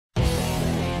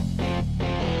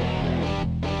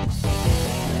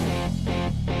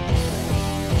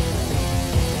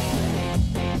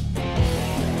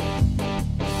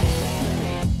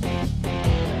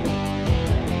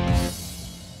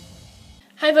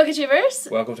Hi Bookachievers!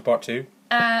 Welcome to part 2.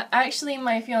 Actually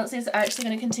my fiance is actually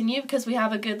going to continue because we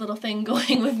have a good little thing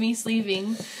going with me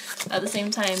sleeving at the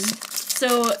same time.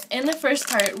 So in the first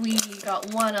part we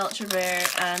got 1 ultra rare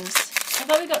and I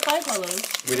thought we got 5 hollows.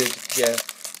 We did, yeah,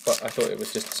 but I thought it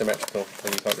was just symmetrical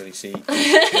and you can't really see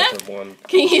the one.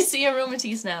 Can you see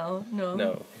Aromatisse now? No.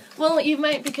 No. Well, you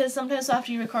might because sometimes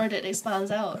after you record it, it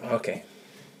expands out. Okay.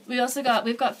 We've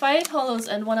got 5 hollows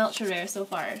and 1 ultra rare so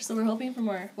far, so we're hoping for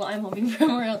more. Well, I'm hoping for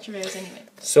more ultra rares anyway.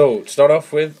 So, to start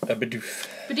off with a Bidoof.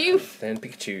 Bidoof! Then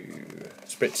Pikachu,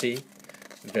 Spritzy,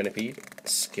 Venipede,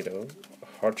 Skiddo,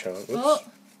 Hardcharm, Oh.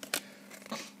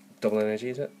 Double Energy,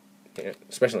 is it? Yeah,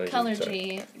 Special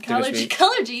Energy. Color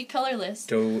G, colorless.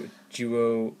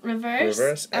 Duo,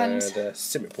 Reverse, and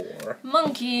Simipour.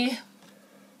 Monkey.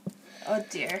 Oh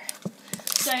dear.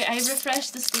 So I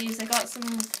refreshed the sleeves. I got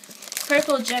some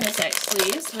purple Genesect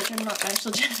sleeves, which are not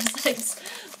actual Genesects,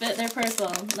 but they're purple.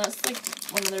 That's like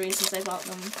one of the reasons I bought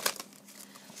them.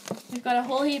 We've got a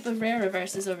whole heap of rare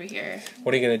reverses over here.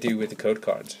 What are you going to do with the code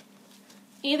cards?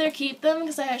 Either keep them,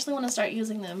 because I actually want to start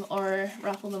using them, or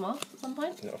raffle them off at some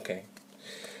point. Okay.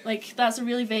 Like, that's a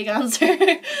really vague answer.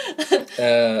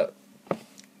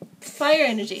 Fire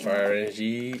Energy. Fire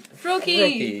Energy.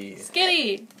 Froakie.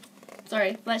 Skitty.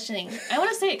 Sorry, bludgeoning. I want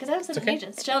to say it because I haven't said it in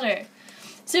ages. Shelter.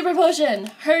 Super Potion.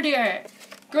 Herdier.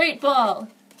 Great Ball.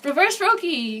 Reverse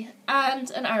Froakie. And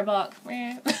an Arbok.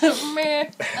 Meh. Meh.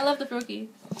 I love the Froakie.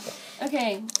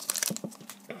 Okay.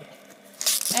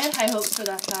 I had high hopes for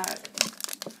that pack.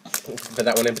 For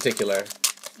that one in particular?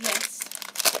 Yes.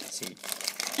 Let's see.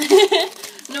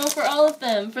 No, for all of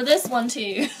them. For this one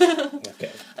too.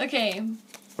 Okay. Okay.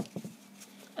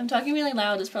 I'm talking really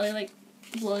loud. It's probably like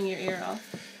blowing your ear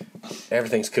off.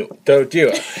 Everything's cool.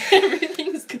 Duo.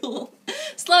 Everything's cool.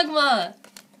 Slugma.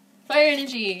 Fire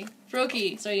Energy.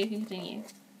 Froakie. Sorry, you can continue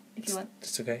if you want.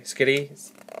 It's okay. Skitty.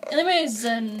 Anyways,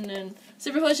 and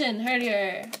Super Potion,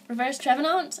 Herdier, Reverse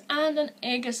Trevenant, and an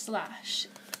Aegislash.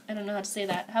 I don't know how to say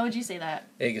that. How would you say that?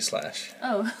 Aegislash.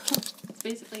 Oh, it's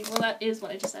basically, well that is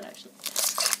what I just said actually.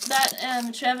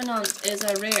 That Trevenant is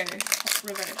a rare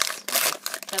reverse,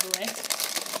 by the way.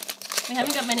 We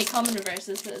haven't got many common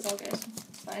reverses, but it's all good.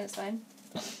 It's fine, it's fine.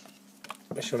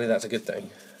 Surely that's a good thing.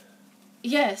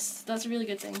 Yes, that's a really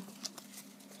good thing.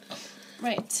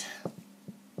 Right.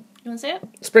 You want to say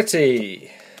it? Spritzy.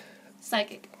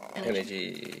 Psychic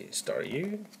Energy.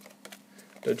 Staryu.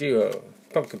 Doduo.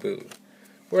 Pumpkaboo.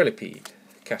 Whirlipede.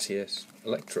 Cassius.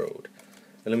 Electrode.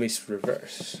 Illumise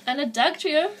Reverse. And a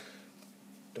Dugtrio.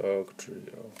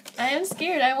 Dugtrio. I am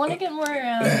scared. I want to get more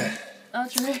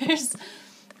ultra rares.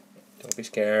 Don't be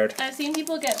scared. I've seen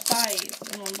people get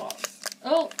 5 in one box.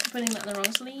 Oh, putting that in the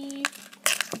wrong sleeve.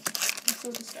 I'm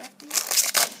so distracted.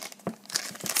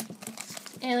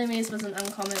 Illumise was an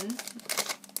uncommon.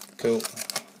 Cool.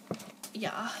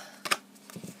 Yeah.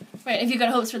 Right, have you got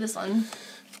hopes for this one?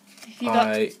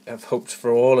 I have hopes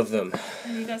for all of them.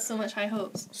 Have you got so much high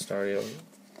hopes? Staryu,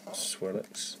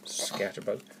 Swirlix,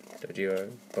 Scatterbug,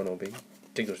 Doduo, Bunnelby,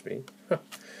 Digglesby,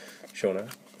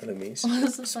 Shauna, Illumise, Oh,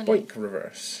 this is funny. Spoink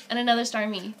Reverse. And another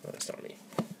Starmie. Oh, that's not me.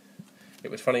 It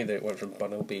was funny that it went from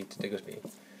Bunnelby to Digglesby.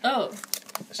 Oh.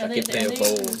 It's like if they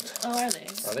evolved. Oh, are they?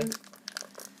 Are they?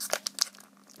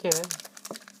 Yeah.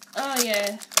 Oh,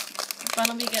 yeah.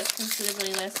 Bunnelby gets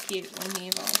considerably less cute when he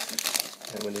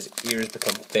evolves. And when his ears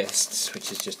become fists,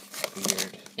 which is just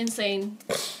weird. Insane.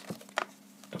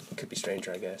 Could be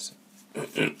stranger, I guess.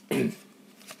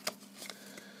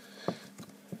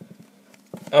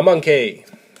 A monkey.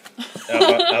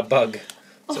 A bug.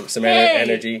 Some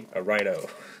energy. A rhino.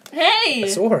 Hey! A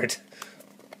sword.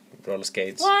 Roller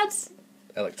skates. What?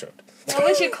 Electrode. What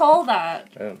would you call that?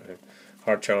 I don't know.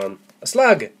 Hardcharm. A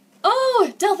slug.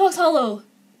 Oh! Delphox Hollow!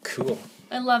 Cool.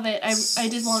 I love it. I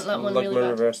did want that one really Slugma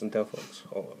bad. Reverse and Delphox.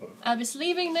 All of them. I'll be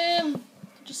sleeving them.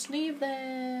 Just leave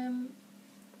them.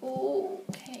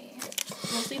 Okay.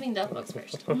 Well, sleeving Delphox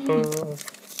first. I want to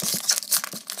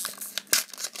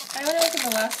open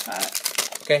the last pack.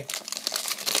 Okay.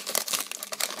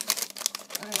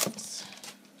 Alright.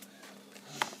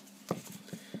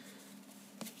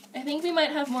 I think we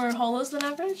might have more hollows than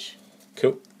average,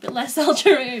 Cool. but less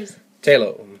ultra rares.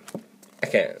 Tailo.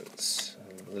 Ekans.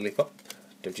 Lillipup.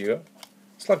 Doduo.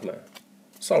 Slugma.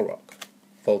 Solrock.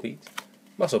 Volbeat.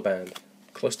 Muscle Band.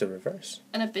 Cloister Reverse.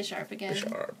 And a Bisharp again.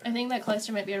 Bisharp. I think that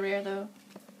Cloister might be a rare though.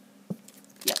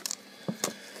 Yep.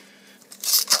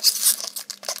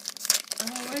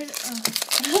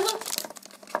 Oh.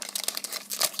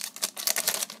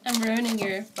 I'm ruining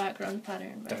your background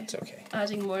pattern by That's okay.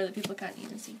 adding more that people can't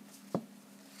even see.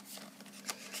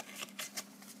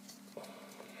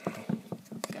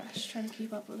 trying to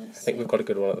keep up with this. I think we've got a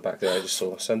good one at the back there. I just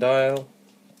saw Sandile,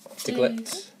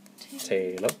 Diglett,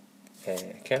 Taylor,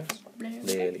 Cat,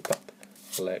 Lillipup,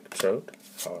 Electrode,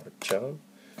 Hard Charm,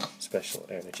 Special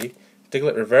Energy,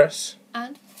 Diglett Reverse,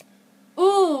 And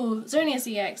ooh, Xerneas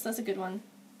EX. That's a good one.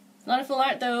 Not a full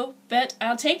art though, but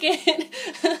I'll take it.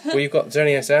 well, you've got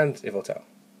Xerneas and Yveltal.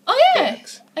 Oh yeah,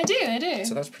 EX. I do.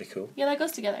 So that's pretty cool. Yeah, that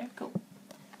goes together. Cool.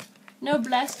 No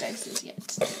Blastouses yet.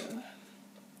 Though.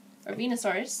 Or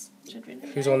Venusaurus. Should really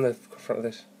Who's on the front of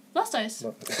this? Blastoise.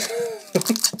 What?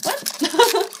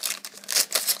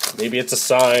 What? Maybe it's a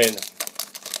sign.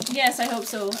 Yes, I hope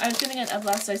so. I was going to get a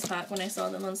Blastoise pack when I saw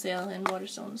them on sale in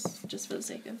Waterstones, just for the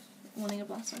sake of wanting a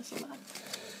Blastoise so bad.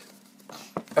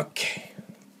 Okay.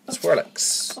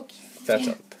 Swirlix. Okay.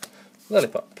 Phantom.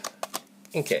 Lillipup.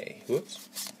 Inkay. Whoops.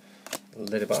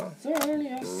 Lidibar.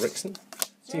 Rixen.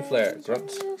 T-Flare. Grunt.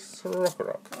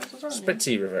 Rockorock.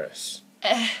 Spritzy Reverse.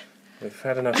 We've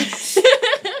had enough.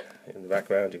 In the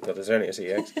background, you've got the Xerneas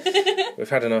EX. We've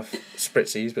had enough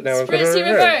Spritzies, but now we've got a Spritzy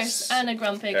reverse. and a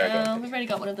Grumpig. We've already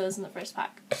got one of those in the first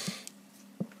pack.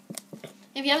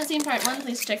 If you haven't seen part 1,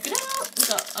 please check it out. We've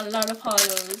got a lot of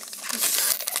hollows.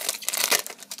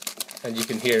 And you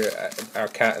can hear our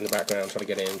cat in the background trying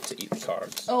to get in to eat the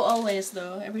cards. Oh, always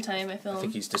though. Every time I film. I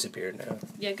think he's disappeared now.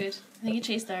 Yeah, good. I think he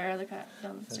chased our other cat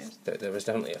down the stairs. There was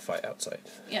definitely a fight outside.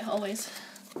 Yeah, always.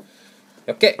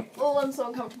 Okay. Oh, I'm so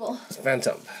uncomfortable.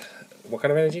 Phantom. What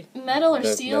kind of energy? Metal or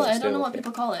No, steel? metal, I don't know steel, what okay.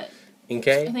 people call it. I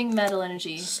Inkay. think metal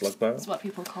energy Slugma. is what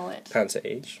people call it.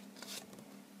 Pansage.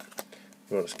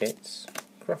 Roller Skates.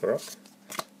 Crocorock.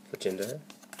 Flaginder.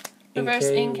 Reverse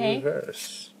Inkay.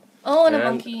 Reverse. Oh, and a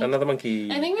monkey. Another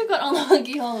monkey. I think we've got all the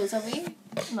monkey hollows, have we?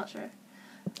 I'm not sure.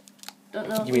 Don't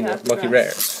know if You we mean have the monkey the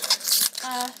rest.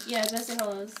 rares? Yeah, did I say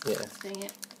hollows? Yeah. Dang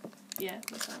it. Yeah,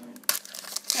 that's not right.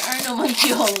 There are no monkey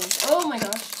hollows. Oh my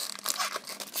gosh.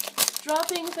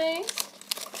 Dropping things.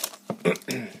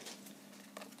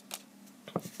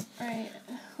 Alright,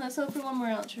 let's hope for one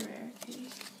more ultra rare. Okay.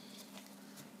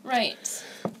 Right.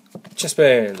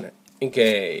 Chespin.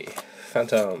 Inkay.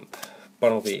 Phantom.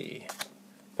 Bumblebee.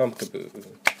 Pumpkaboo.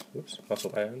 Oops.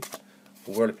 Muscle Band.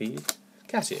 Whirlipede.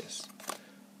 Cassius.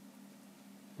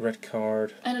 Red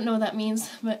Card. I don't know what that means,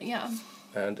 but yeah.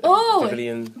 And Oh!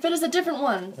 Pavilion. But it's a different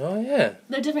one. Oh yeah.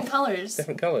 They're different colours.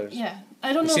 Different colours. Yeah.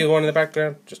 I don't You know. see the one in the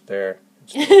background? Just there.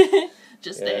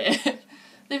 Just Yeah. there.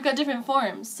 They've got different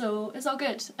forms, so it's all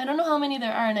good. I don't know how many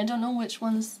there are, and I don't know which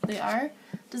ones they are.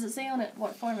 Does it say on it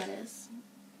what form it is?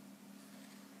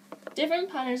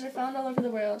 Different patterns are found all over the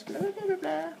world. Blah, blah, blah,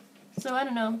 blah. So I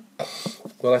don't know.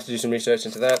 We'll have to do some research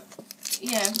into that.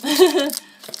 Yeah.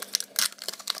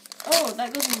 Oh,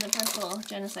 that goes in the purple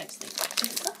Genesect thing.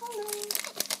 Is it the hollow?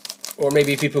 Or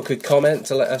maybe people could comment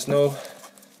to let us know.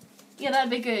 Yeah, that'd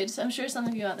be good. I'm sure some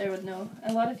of you out there would know.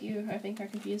 A lot of you, I think, are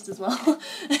confused as well.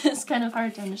 It's kind of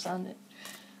hard to understand it.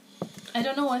 I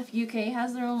don't know if UK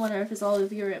has their own one or if it's all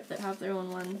of Europe that have their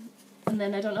own one. And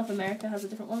then I don't know if America has a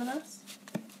different one than us.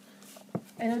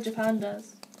 I know Japan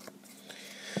does.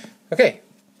 Okay.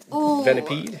 Ooh,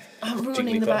 Venipede. I'm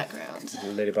ruining the Jigglypuff, background.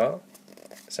 Ladybar.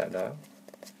 Sandile.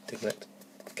 Diglett.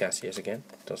 Cassius again.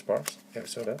 Dunsparce.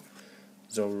 Aerosoda.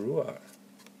 Zorua.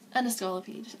 And a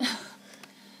Scolipede.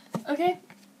 Okay.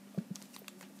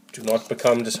 Do not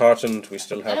become disheartened. We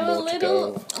still have I'm more to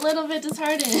go. a little bit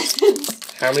disheartened.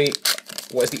 How many?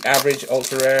 What is the average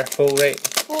ultra rare pull rate?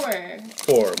 4.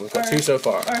 4. We've got 2 so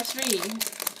far. Or 3.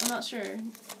 I'm not sure.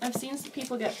 I've seen some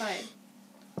people get 5.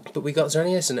 But we got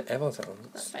Xerneas and Yveltal.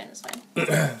 That's fine, that's fine.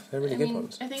 They're really I good mean,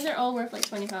 ones. I think they're all worth like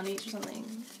 £20 each or something.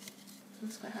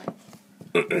 That's quite high.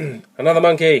 Another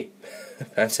monkey.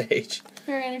 Pansage.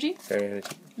 Fairy Energy. Fairy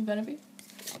Energy. Venipede.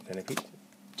 Venipede.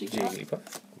 Jigglypuff.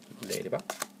 Jigglypuff. Ladybug.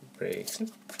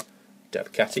 Braixen.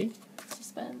 Dubcatty.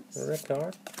 Suspense. Red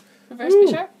Card. Reverse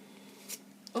Bisharp.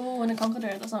 Oh, and a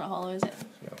Conkeldurr. That's not a hollow, is it?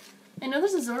 No. I know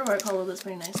there's a Zoroark hollow that's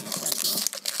pretty nice in this set as well.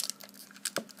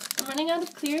 I'm running out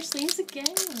of clear sleeves again.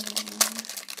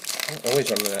 I'm always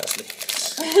running out of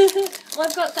sleeves. Well,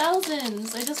 I've got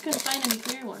thousands. I just couldn't find any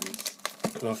clear ones.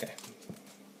 Okay.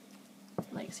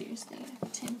 Like, seriously, a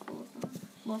tin full of them.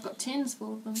 Well, I've got tins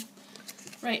full of them.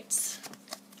 Right.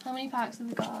 How many packs have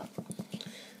we got?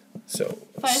 So,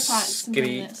 5 packs. I'm doing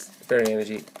Skitty, this. Fairy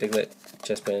Energy, Diglett,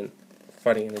 Chespin,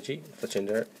 Fighting Energy,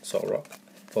 Flachinder, Solrock,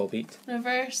 Volbeat,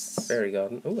 Reverse. Fairy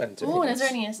Garden. Oh, and Oh, and a Xerneas.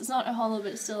 Xerneas. It's not a hollow,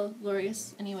 but it's still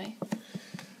glorious anyway.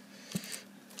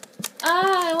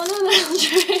 Ah, I want another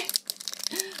Eldritch.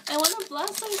 I want a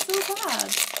Blastoise so bad.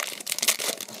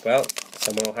 Well,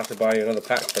 someone will have to buy you another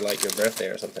pack for like your birthday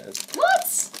or something.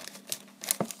 What?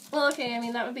 Well, okay, I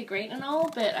mean, that would be great and all,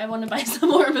 but I want to buy some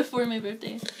more before my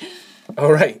birthday.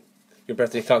 Alright. Your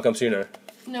birthday can't come sooner.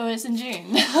 No, it's in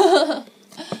June.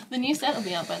 The new set will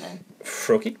be out by then.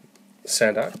 Froakie.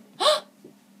 Sandart.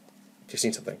 You've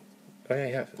seen something. Oh yeah,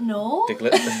 you have. No.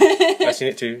 Diglett. I've seen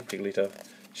it too. Jigglytuff.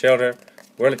 Shelter.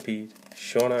 Whirlipede.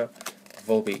 Shauna.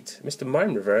 Volbeat. Mr.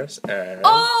 Mime Reverse. And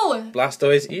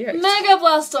Blastoise EX. Mega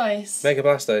Blastoise. Mega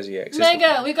Blastoise EX.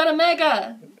 Mega. We got a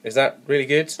Mega. Is that really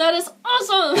good? That is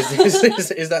awesome.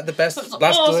 Is that the best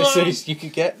Blastoise you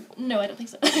could get? No, I don't think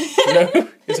so. No,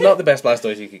 it's not the best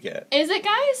Blastoise you could get. Is it,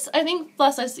 guys? I think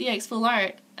Blastoise EX full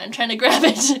art. I'm trying to grab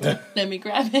it. Let me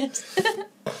grab it.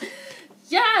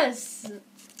 Yes!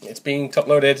 It's being top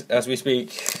loaded as we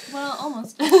speak. Well,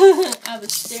 almost. I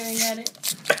was staring at it.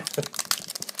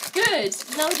 Good.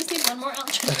 Now we just need one more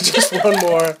Ultra. Just one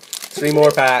more. 3 more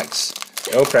packs.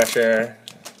 No pressure.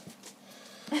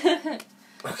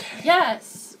 Okay.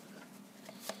 Yes!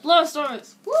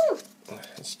 Blastoise! Woo!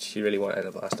 She really wanted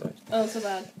a Blastoise. Oh, so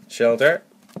bad. Shelter,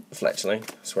 Fletchling,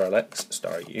 Swirlex,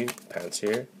 Staryu,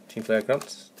 Pansear, Team Flare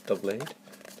Grunts, Doublade,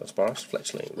 Dunsparce,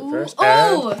 Fletchling, Reverse,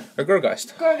 and a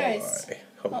Gorgeist. Gorgeist.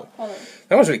 Hollow.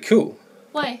 That one's really cool.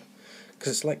 Why?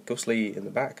 Because it's like Ghostly in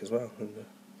the back as well. And the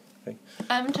thing.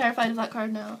 I'm terrified of that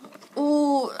card now.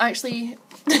 Ooh, actually...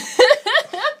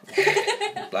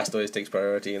 Blastoise takes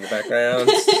priority in the background.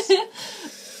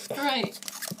 Right.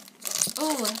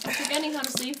 Oh, I'm forgetting how to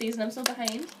sleeve these and I'm so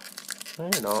behind. No,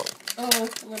 you're not. Oh,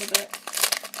 a little bit.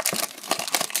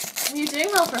 You're doing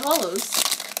well for hollows.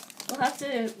 We'll have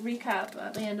to recap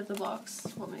at the end of the box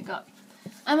what we got.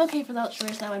 I'm okay for the Ultra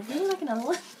Rares now. I'd really like another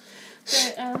one.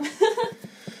 But,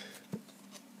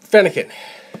 Fennekin.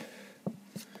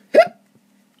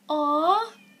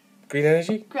 Aww. Green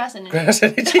Energy? Grass Energy. Grass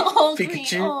Energy. Oh,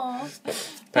 Pikachu.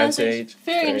 Pansage.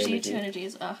 Fairy Energy. 2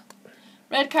 energies.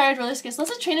 Red card, Rolliscus. Lots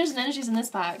of trainers and energies in this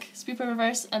pack. Spooper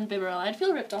Reverse and Bibarel. I'd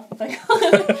feel ripped off if I got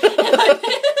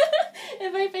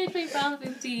if I paid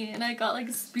 £3.50 and I got like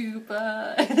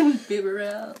Spooper and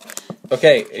Bibarel.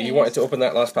 Okay, you wanted to open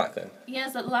that last pack then?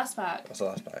 Yes, that last pack. That's the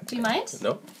last pack. Do you mind?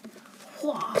 No.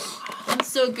 I'm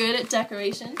so good at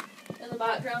decoration. In the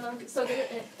background, I'm so good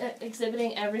at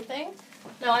exhibiting everything.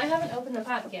 No, I haven't opened the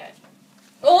pack yet.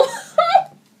 Oh!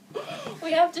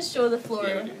 We have to show the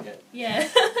floor. Yeah.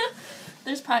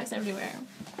 There's packs everywhere.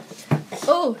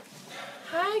 Oh!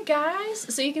 Hi, guys!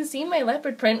 So you can see my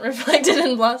leopard print reflected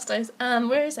in Blastoise.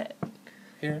 Where is it?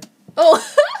 Here. Oh!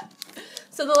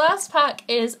 So the last pack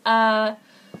is sorry,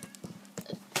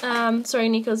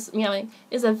 Nico's meowing,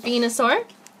 is a Venusaur.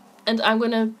 And I'm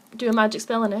gonna do a magic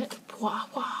spell in it.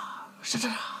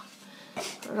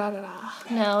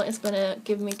 Now it's gonna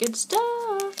give me good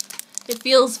stuff. It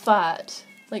feels fat.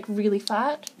 Like really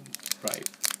fat. Right.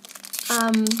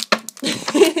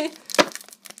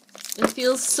 It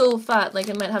feels so fat, like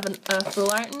it might have a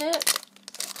full art in it.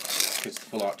 Because the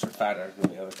full arts are fatter than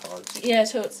the other cards. Yeah,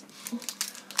 totes.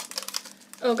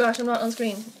 Oh gosh, I'm not on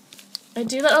screen. I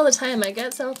do that all the time. I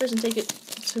get selfish and take it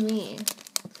to me.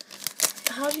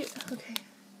 How do you... Okay.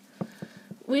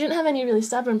 We didn't have any really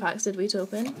stubborn packs, did we, to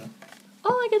open? No.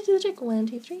 Oh, I get to do the trick. 1,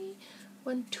 2, 3.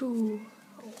 1, 2.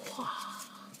 Wow.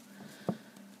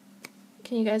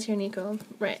 Can you guys hear Nico?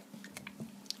 Right.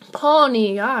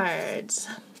 Pawniards.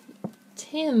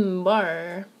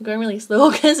 Timbar. I'm going really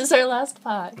slow because it's our last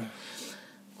pack.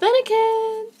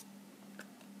 Fennekin.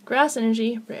 Grass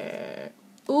Energy. Rare.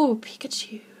 Ooh,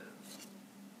 Pikachu.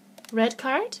 Red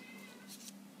card.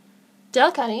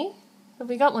 Delcatty. Have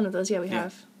we got one of those? Yeah, we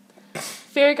have.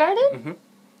 Fairy Garden? Mm-hmm.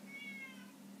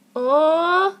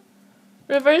 Oh!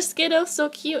 Reverse Skiddo, so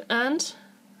cute, and...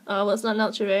 Oh, well, it's not an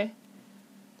ultra rare.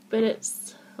 But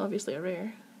it's obviously a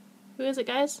rare. Who is it,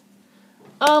 guys?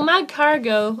 Oh, Mad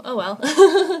Cargo. Oh, well.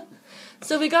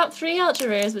 So we got 3 ultra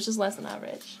rares, which is less than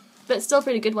average. But still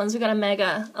pretty good ones. We got a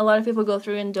Mega. A lot of people go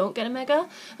through and don't get a Mega.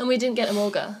 And we didn't get a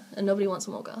Moga. And nobody wants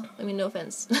a Moga. I mean, no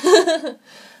offense.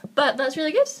 But that's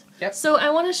really good. Yep. So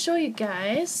I want to show you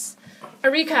guys a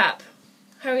recap.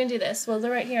 How are we going to do this? Well,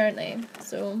 they're right here, aren't they?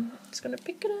 So I'm just going to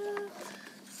pick it up.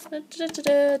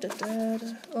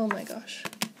 Oh my gosh.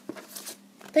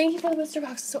 Thank you for the booster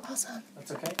box. It's so awesome.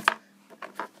 That's okay.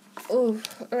 Oh,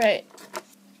 alright.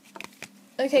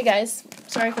 Okay, guys.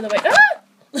 Sorry for the wait. Ah!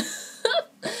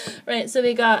 Right, so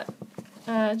we got...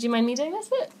 do you mind me doing this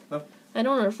bit? No. I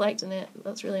don't want to reflect in it.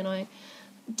 That's really annoying.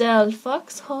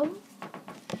 Delphox Hollow.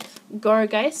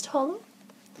 Gorgeist Hollow.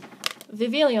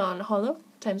 Vivillon Hollow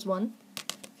times 1.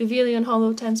 Vivillon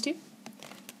Hollow times 2.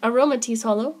 Aromatisse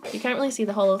Hollow. You can't really see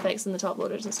the hollow effects in the top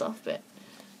loaders and stuff, but...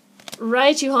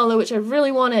 Raichu Hollow, which I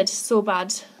really wanted so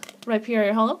bad.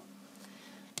 Rhyperior Hollow.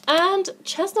 And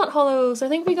Chestnut Hollow. So I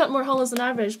think we got more hollows than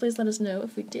average. Please let us know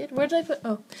if we did. Where did I put...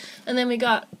 Oh. And then we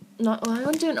got not. Oh, I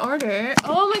want to do an order.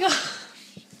 Oh my god.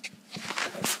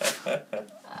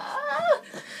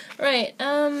 Right.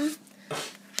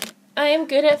 I am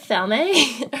good at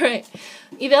filming. Alright.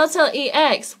 Yveltal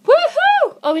EX.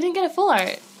 Woohoo! Oh, we didn't get a full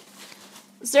art.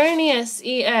 Xerneas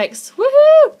EX.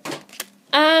 Woohoo!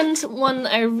 And one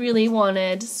that I really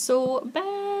wanted so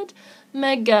bad.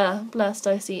 Mega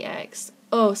Blastoise EX.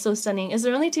 Oh, so stunning. Is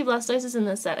there only 2 Blastoises in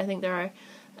this set? I think there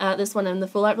are. This one and the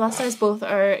full art Blastoise, both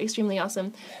are extremely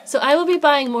awesome. So I will be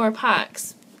buying more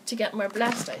packs to get more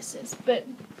Blastoises. But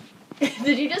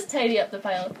did you just tidy up the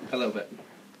pile? A little bit.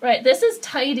 Right, this is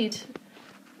tidied.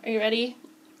 Are you ready?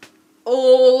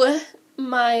 Oh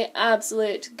my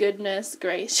absolute goodness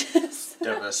gracious.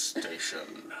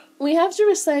 Devastation. We have to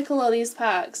recycle all these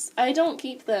packs. I don't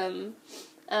keep them.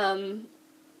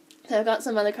 I've got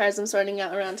some other cards I'm sorting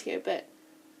out around here, but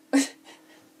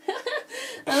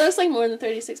that looks like more than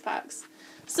 36 packs.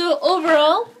 So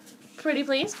overall, pretty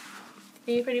pleased.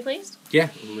 Are you pretty pleased? Yeah,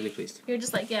 I'm really pleased. You're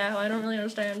just like, yeah, well, I don't really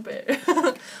understand, but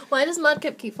why does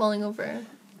Mudkip keep falling over?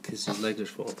 Because his legs are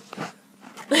full.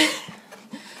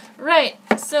 Right,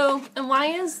 so, and why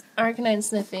is Arcanine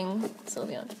sniffing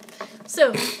Sylveon?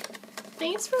 So,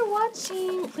 thanks for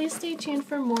watching. Please stay tuned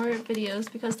for more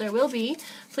videos because there will be.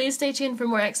 Please stay tuned for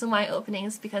more X and Y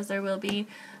openings because there will be.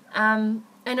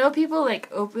 I know people like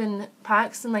open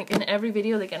packs and like in every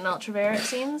video they get an ultra rare, it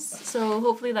seems. So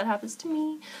hopefully that happens to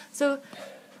me. So,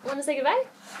 want to say goodbye?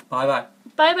 Bye bye.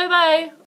 Bye bye bye.